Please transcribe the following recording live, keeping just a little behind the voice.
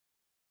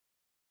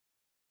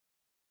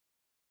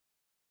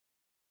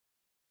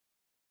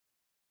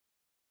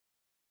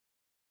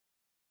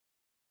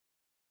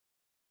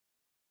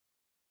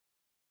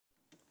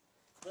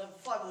We'll have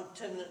 5 or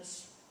 10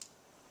 minutes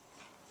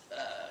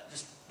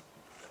just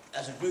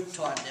as a group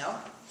time now,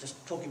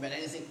 just talking about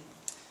anything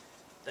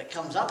that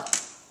comes up.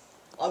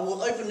 I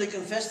will openly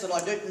confess that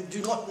I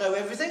do not know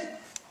everything.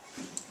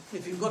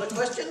 If you've got a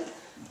question,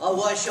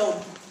 I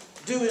shall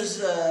do as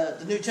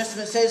the New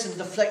Testament says and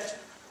deflect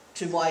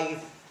to my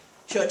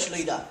church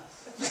leader.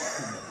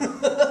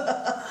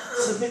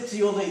 Submit to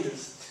your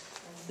leaders.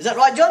 Is that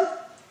right, John?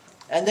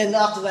 And then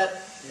after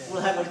that,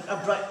 we'll have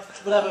a break.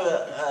 We'll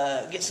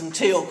have get some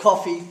tea or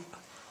coffee,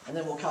 and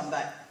then we'll come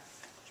back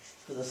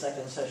for the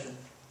second session.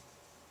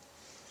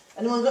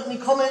 Anyone got any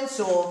comments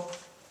or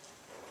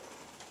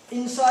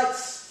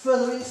insights,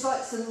 further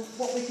insights than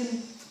what we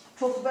can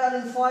talk about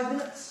in 5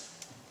 minutes?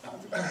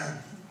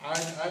 I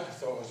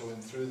thought as I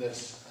went through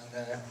this,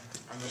 and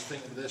I was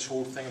thinking of this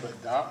whole thing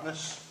about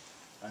darkness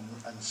and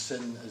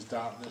sin as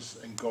darkness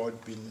and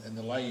God being in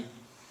the light.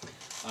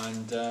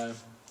 And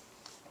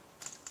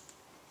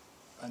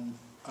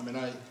I mean,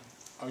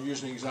 I'll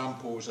use an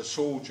example as a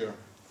soldier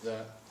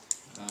that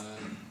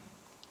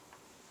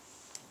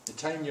the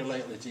time you're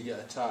likely to get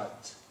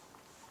attacked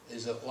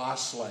is at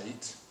last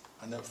light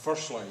and at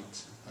first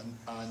light,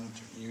 and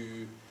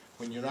you,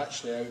 when you're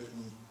actually out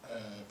in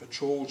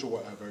patrols or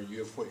whatever, you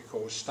have what you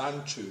call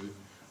stand to,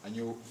 and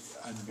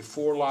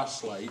before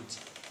last light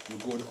you're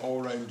going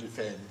all round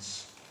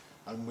defence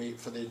and wait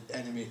for the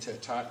enemy to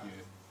attack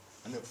you.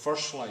 And at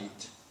first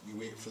light you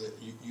wait for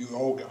you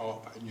all get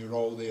up and you're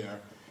all there,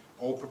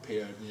 all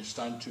prepared, and you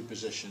stand to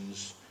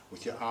positions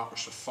with your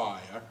arcs of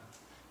fire,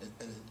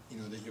 and you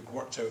know that you've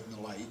worked out in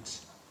the light,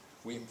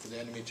 waiting for the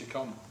enemy to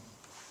come.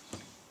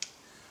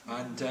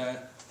 And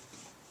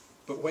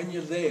but when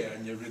you're there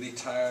and you're really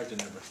tired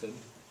and everything,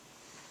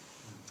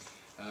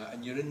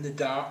 and you're in the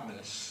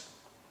darkness,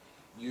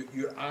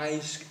 your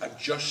eyes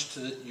adjust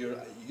to your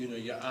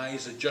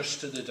eyes adjust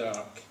to the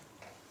dark.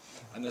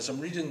 And as I'm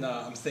reading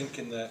that, I'm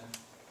thinking that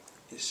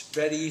it's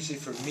very easy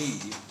for me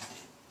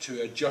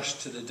to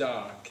adjust to the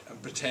dark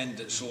and pretend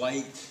it's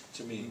light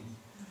to me.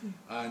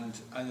 And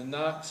in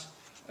that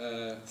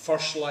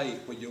first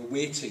light, when you're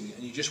waiting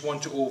and you just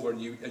want it over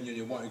and you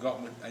want to go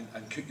up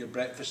and cook your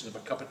breakfast and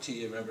have a cup of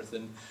tea and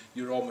everything,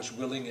 you're almost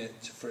willing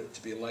for it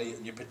to be light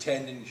and you're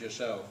pretending to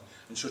yourself.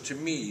 And so to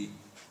me,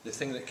 the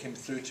thing that came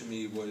through to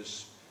me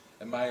was,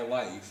 in my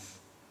life,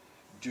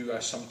 do I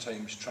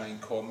sometimes try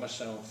and calm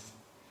myself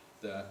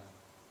that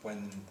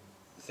when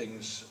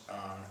things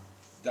are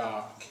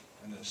dark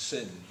and it's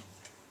sin,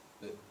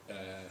 that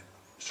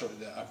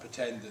that I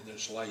pretend that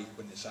there's light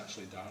when it's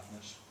actually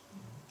darkness.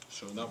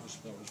 So that was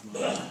my.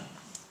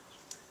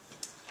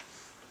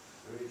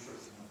 Very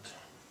interesting.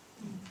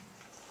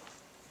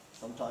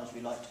 Sometimes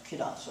we like to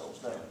kid ourselves,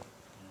 don't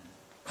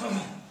we?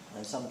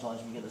 And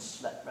sometimes we get a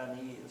slap round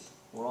the ears,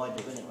 or I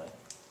do anyway.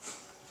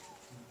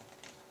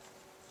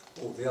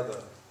 Or the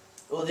other.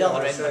 Or the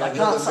other end, but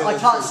I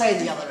can't say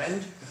the other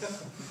end.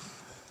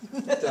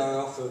 Don't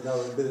offer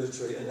another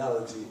military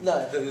analogy.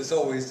 No. There's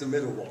always the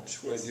middle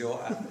watch when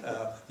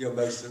you're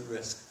most at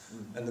risk.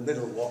 And the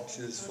middle watch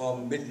is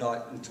from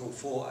midnight until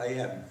 4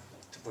 AM,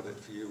 to put it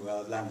for you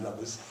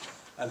landlubbers.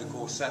 And of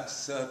course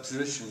that's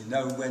traditionally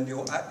known when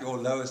you're at your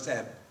lowest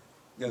ebb,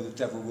 the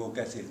devil will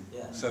get in.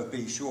 Yeah. So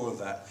be sure of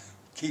that.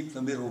 Keep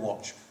the middle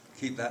watch,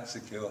 keep that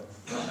secure,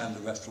 and the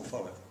rest will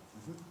follow.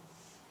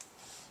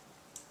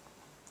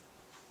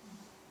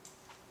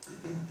 I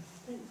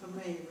think for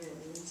me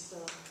really is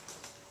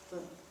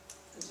that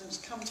it's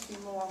come to me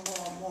more and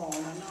more and more,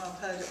 and I know I've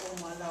heard it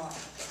all my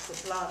life,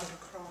 it's the blood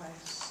of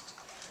Christ,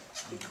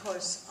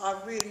 because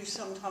I really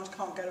sometimes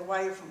can't get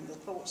away from the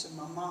thoughts in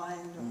my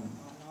mind or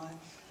my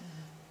life,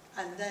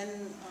 and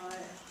then I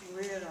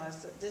realise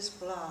that this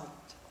blood,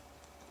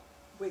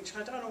 which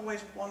I don't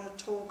always want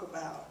to talk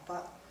about,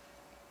 but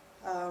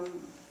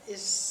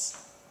is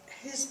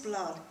his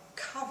blood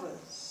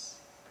covers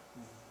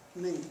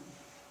me.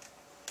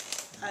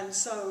 And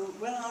so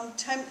when I'm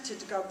tempted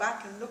to go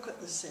back and look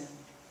at the sin,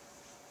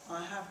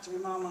 I have to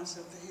remind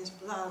myself that his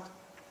blood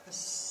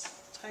has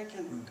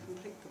taken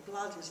complete, the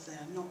blood is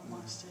there, not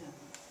my sin.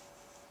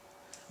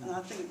 And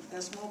I think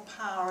there's more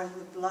power in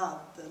the blood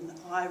than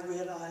I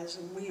realise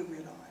and we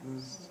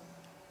realise.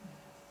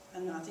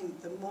 And I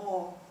think the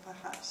more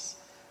perhaps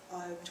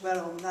I dwell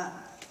on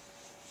that,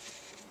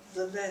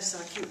 the less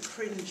I keep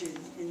cringing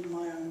in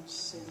my own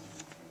sin.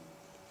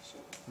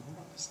 Sort of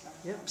understand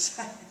what I'm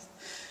saying.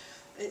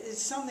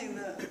 It's something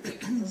that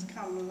has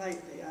come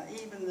lately.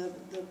 Even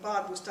the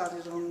Bible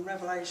studies on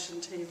Revelation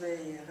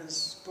TV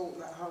has brought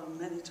that home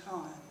many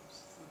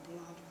times, the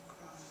blood of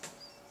Christ.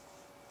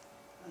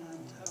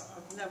 And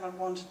I've never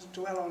wanted to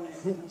dwell on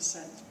it in a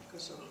sense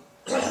because of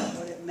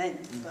what it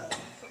meant, but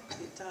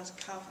it does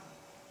cover.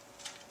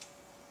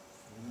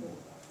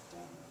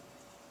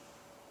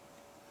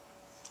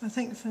 I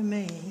think for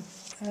me,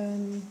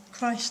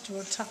 Christ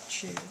will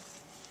touch you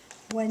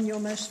when you're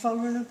most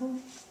vulnerable,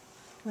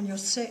 when you're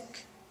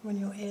sick, when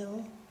you're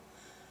ill.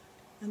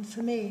 And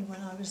for me,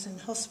 when I was in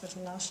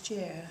hospital last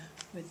year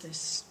with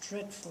this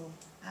dreadful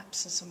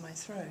abscess on my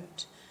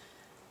throat,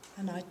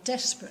 And I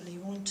desperately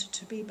wanted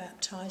to be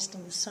baptised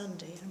on the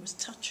Sunday, and it was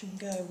touch and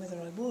go whether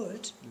I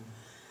would.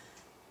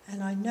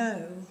 And I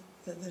know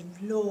that the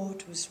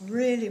Lord was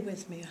really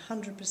with me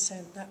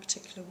 100% that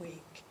particular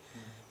week,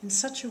 in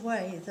such a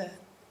way that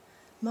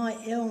my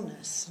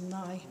illness and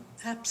my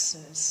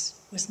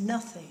abscess was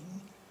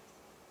nothing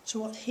to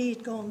what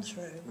he'd gone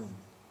through.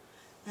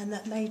 And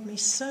that made me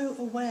so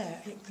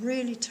aware, it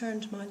really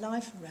turned my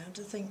life around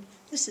to think,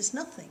 this is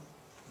nothing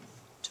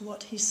to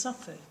what he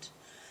suffered.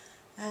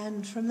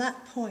 And from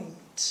that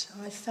point,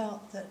 I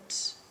felt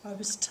that I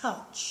was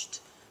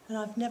touched, and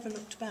I've never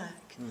looked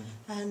back.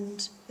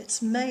 And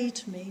it's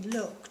made me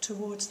look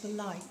towards the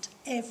light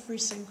every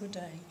single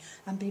day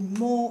and be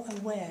more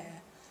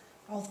aware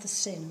of the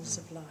sins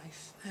of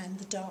life and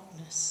the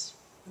darkness.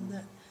 And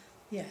that,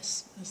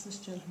 yes, as this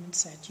gentleman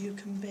said, you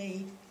can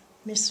be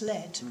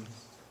misled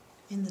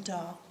in the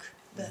dark,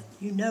 but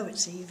you know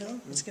it's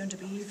evil, it's going to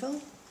be evil.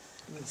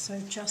 So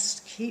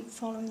just keep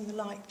following the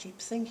light, keep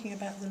thinking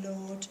about the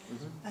Lord,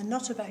 and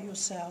not about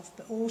yourself,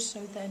 but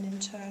also then in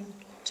turn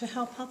to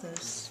help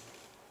others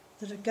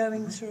that are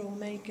going through or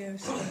may go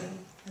through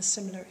a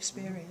similar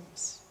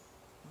experience.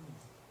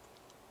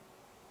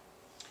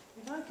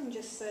 If I can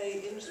just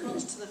say, in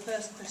response to the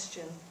first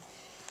question,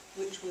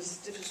 which was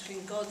the difference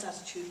between God's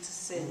attitude to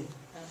sin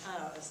and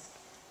ours,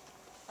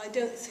 I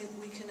don't think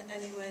we can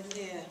anywhere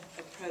near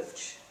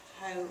approach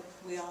how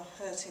we are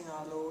hurting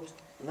our Lord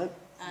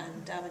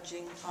and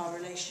damaging our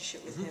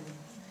relationship with him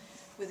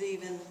with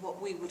even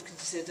what we would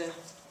consider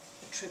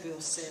a trivial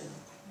sin.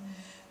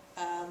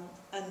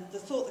 And the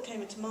thought that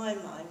came into my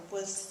mind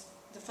was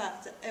the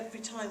fact that every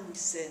time we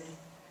sin,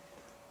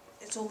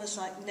 it's almost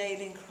like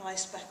nailing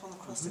Christ back on the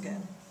cross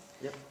again.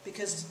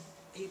 Because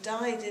he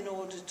died in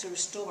order to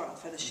restore our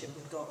fellowship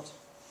with God.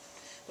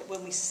 But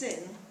when we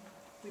sin,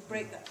 we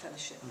break that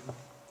fellowship.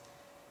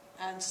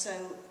 And so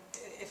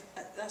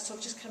that's sort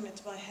of just come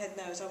into my head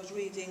now as I was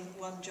reading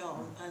 1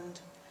 John, and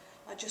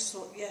I just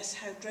thought, yes,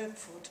 how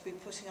dreadful to be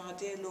putting our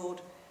dear Lord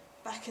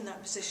back in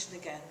that position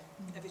again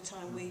every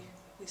time we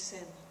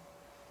sin.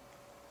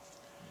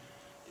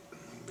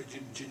 But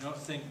do you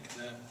not think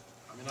that,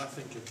 I mean, I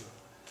think of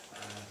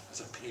as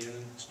a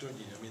parent, don't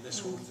you? I mean, this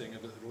whole thing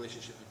about the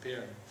relationship with the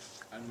parent,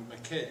 and with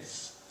my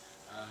kids,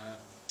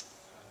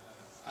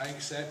 I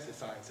accept the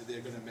fact that they're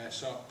going to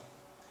mess up,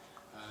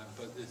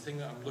 but the thing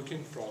that I'm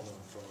looking for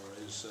them for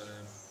is,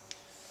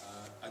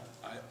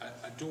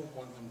 I don't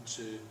want them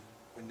to,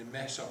 when they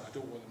mess up, I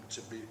don't want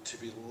them to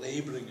be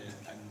labouring it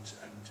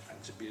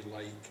and to be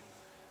like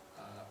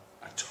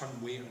a ton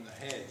weight on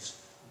their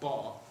heads,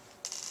 but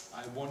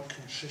I want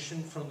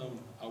contrition from them.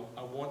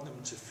 I want them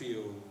to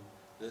feel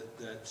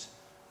that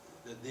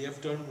they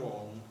have done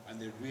wrong, and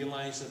they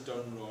realise they've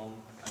done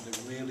wrong, and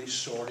they're really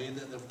sorry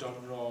that they've done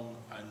wrong,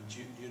 and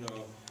you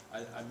know,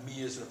 and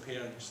me as their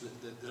parents,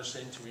 that they're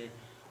saying to me,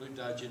 look,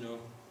 Dad, you know,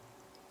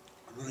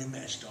 I really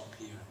messed up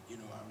here, you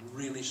know, I'm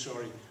really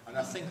sorry. And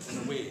I think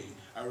in a way,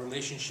 our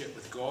relationship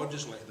with God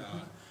is like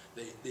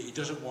that he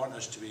doesn't want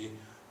us to be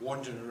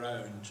wandering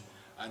around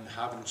and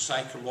having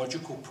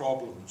psychological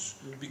problems,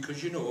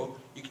 because, you know,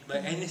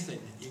 like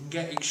anything, you can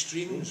get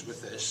extremes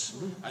with this,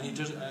 and he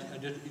doesn't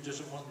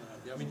want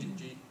that. I mean,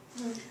 do you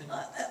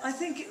I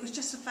think it was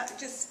just the fact,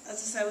 just as I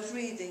say, I was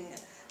reading,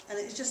 and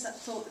it's just that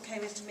thought that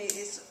came into me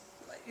is,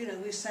 you know,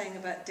 we were saying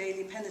about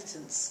daily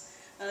penitence,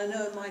 and I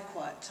know in my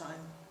quiet time,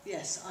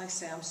 yes, I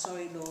say, I'm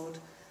sorry, Lord,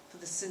 for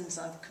the sins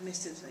I've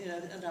committed, you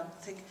know, and I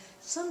think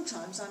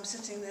sometimes I'm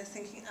sitting there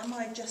thinking, am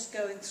I just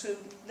going through,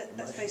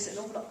 let's face it, an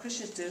awful lot of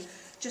Christians do,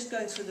 just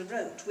going through the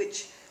rote,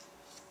 which,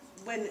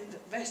 when,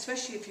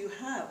 especially if you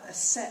have a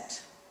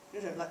set,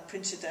 you know, like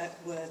printed out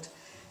word,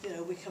 you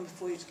know, we come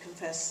before you to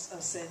confess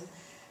our sin,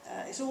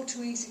 it's all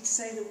too easy to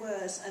say the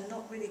words and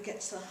not really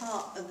get to the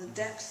heart and the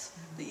depth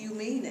that you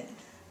mean it.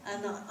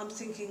 And I'm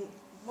thinking,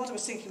 what I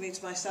was thinking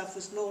to myself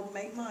was, Lord,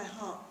 make my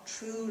heart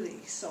truly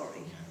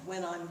sorry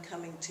when I'm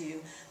coming to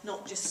you,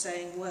 not just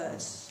saying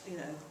words, you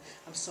know,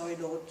 I'm sorry,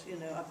 Lord, you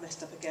know, I've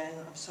messed up again,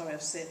 I'm sorry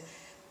I've sinned.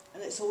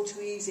 And it's all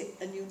too easy,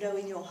 and you know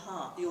in your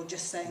heart you're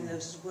just saying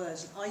those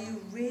words. Are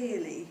you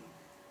really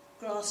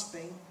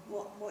grasping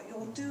what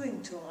you're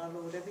doing to our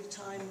Lord? Every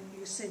time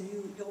you sin,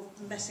 you're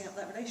messing up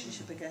that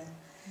relationship again.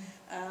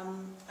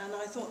 And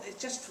I thought,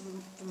 it's just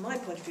from my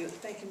point of view,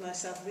 it's making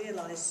myself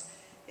realise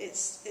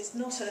it's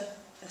not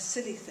a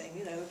silly thing,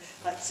 you know,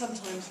 like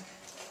sometimes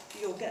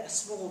you'll get a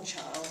small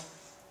child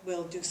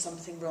will do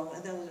something wrong,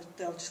 and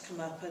they'll just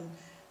come up and,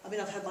 I mean,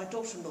 I've had my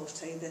daughter-in-law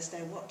say this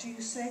now, what do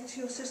you say to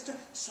your sister?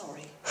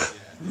 Sorry.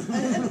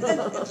 Yeah.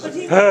 But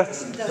he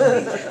doesn't know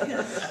either, you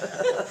know.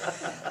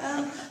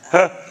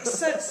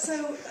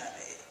 So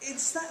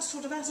it's that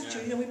sort of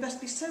attitude, you know, we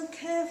must be so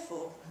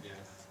careful. Yeah.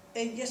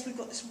 And yes, we've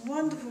got this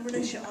wonderful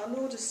relationship, our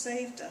Lord has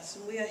saved us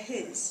and we are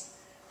his,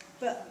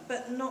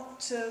 but not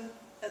to,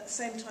 at the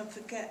same time,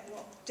 forget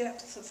what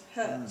depth of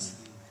hurt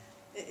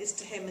it is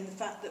to him, and the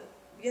fact that,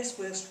 yes,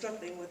 we're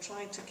struggling, we're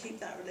trying to keep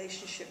that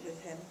relationship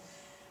with him,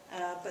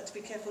 but to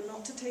be careful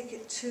not to take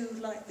it too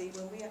lightly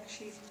when we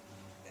actually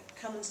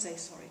come and say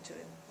sorry to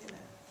him, you know.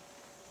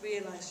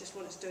 realise just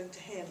what it's doing to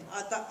him.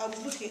 I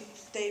was looking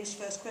at Dave's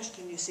first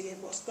question, you see,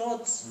 what's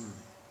God's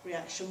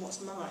reaction,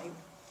 what's mine?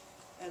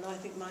 And I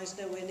think mine's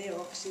nowhere near,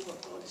 obviously,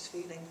 what God is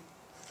feeling.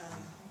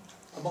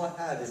 I might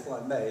add, if I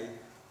may,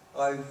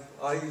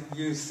 I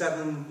use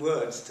 7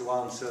 words to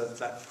answer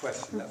that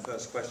question, that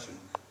first question.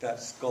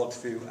 That's God's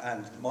view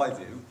and my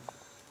view.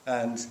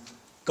 And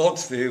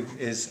God's view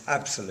is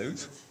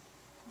absolute,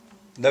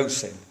 no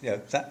sin. You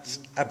know, that's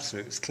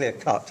absolute, it's clear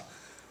cut.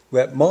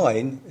 Where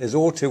mine is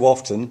all too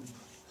often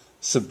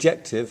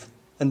subjective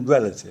and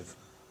relative.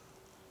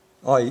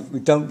 We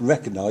don't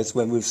recognise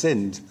when we've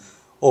sinned,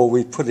 or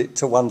we put it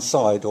to one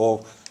side,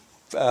 or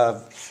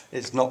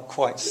it's not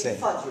quite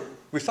sin.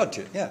 We fudge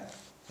it, yeah,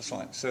 that's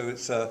right. So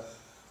it's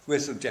we're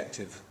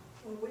subjective.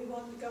 Well, we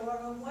want to go our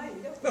own way,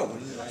 don't we? Well,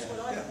 that's what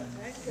I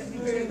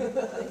think.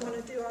 We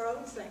want to do our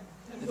own thing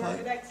and work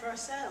it out for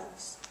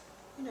ourselves.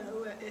 You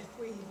know, if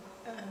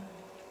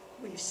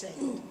we've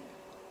sinned,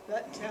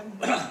 but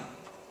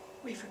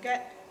we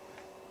forget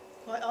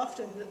quite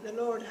often that the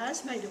Lord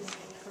has made a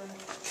way for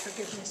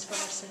forgiveness for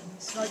our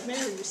sins. Like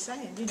Mary was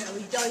saying, you know,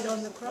 he died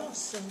on the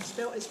cross and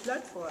spilt his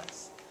blood for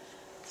us.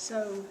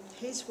 So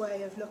his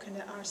way of looking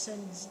at our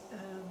sins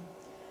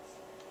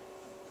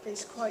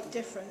is quite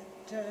different,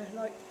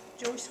 like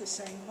Joyce was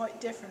saying, quite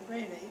different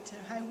really to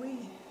how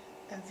we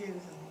view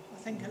them. I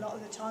think a lot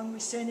of the time we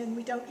sin and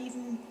we don't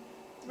even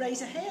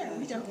raise a hair,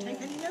 we don't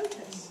take any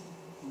notice,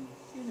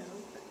 you know,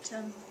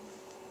 but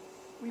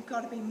we've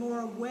got to be more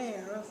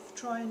aware of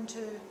trying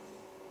to,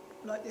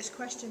 like this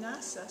question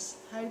asks us,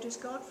 how does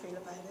God feel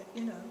about it,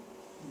 you know?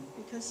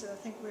 Because I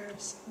think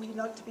we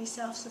like to be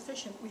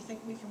self-sufficient. We think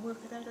we can work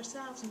it out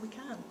ourselves, and we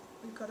can't.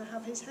 We've got to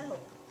have his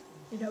help.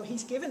 You know,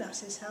 he's given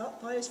us his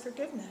help by his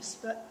forgiveness,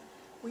 but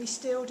we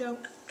still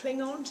don't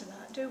cling on to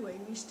that, do we?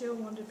 We still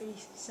want to be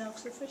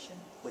self-sufficient.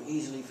 We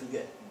easily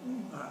forget.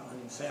 I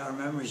would say our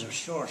memories are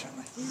short, aren't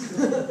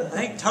they? I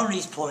think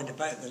Tony's point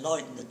about the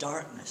light and the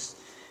darkness,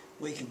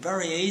 we can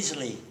very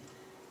easily,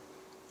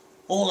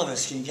 all of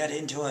us can get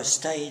into a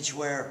stage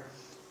where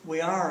we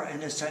are,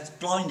 in a sense,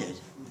 blinded.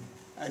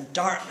 And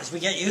darkness, we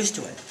get used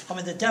to it. I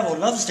mean, the devil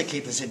loves to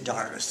keep us in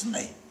darkness, doesn't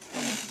he?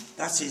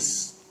 That's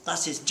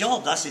his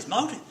job, that's his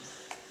motive.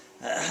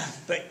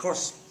 But of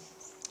course,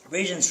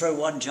 reading through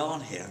 1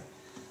 John here,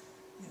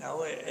 you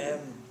know,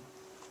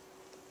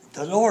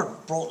 the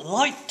Lord brought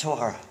light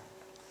to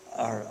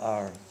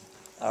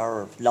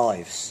our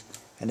lives,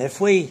 and if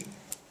we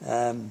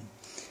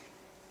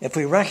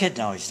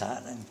recognise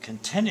that and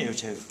continue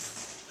to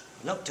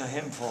look to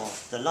Him for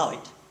the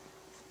light,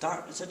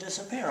 darkness will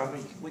disappear. I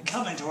mean, we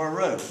come into a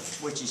room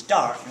which is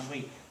dark, and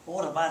we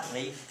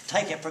automatically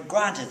take it for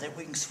granted that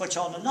we can switch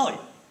on the light.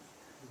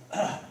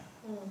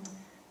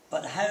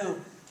 But how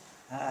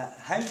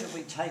do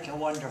we take, I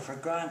wonder, for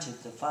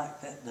granted the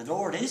fact that the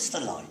Lord is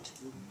the light?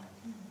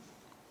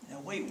 You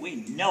know, we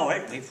know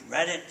it, we've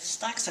read it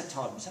stacks of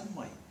times, haven't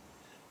we?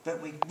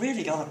 But we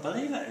really got to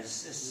believe it,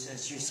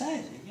 as you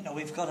said. You know,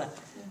 we've got to,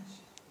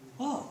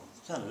 well,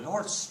 the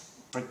Lord's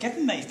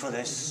forgiven me for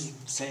this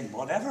sin,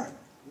 whatever.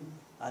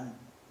 And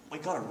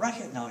we've got to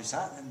recognise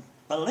that and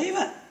believe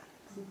it.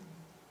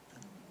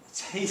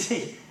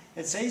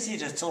 It's easy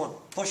to sort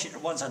of push it to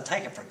one side and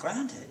take it for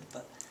granted,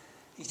 but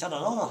He's done a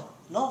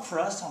lot for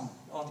us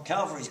on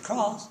Calvary's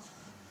cross.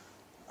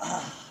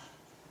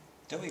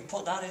 Do we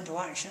put that into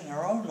action in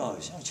our own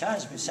lives? I'll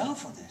challenge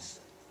myself on this.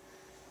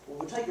 Well,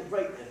 we'll take a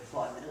break there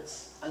for 5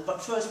 minutes,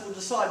 but first we'll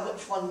decide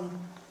which one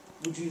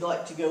would you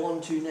like to go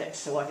on to next,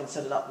 so I can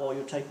set it up while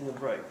you're taking a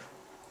break.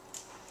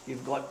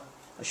 You've got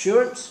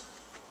assurance.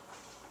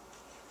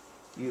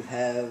 You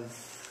have,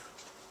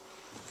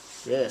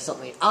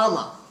 something,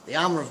 armour. The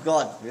armour of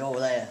God, we're over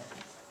there.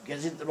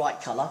 Get it the right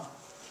colour.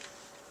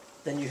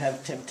 Then you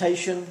have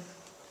temptation.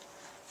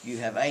 You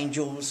have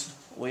angels.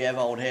 We have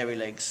old hairy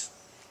legs.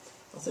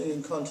 I think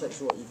in context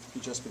of what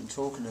you've just been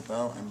talking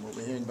about and what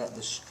we're hearing about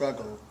the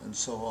struggle and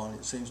so on,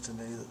 it seems to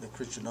me that the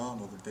Christian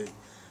armour would be a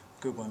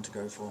good one to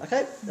go for.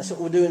 Okay, that's what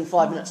we'll do in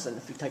 5 minutes then,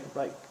 if we take a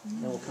break.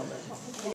 Then we'll come back.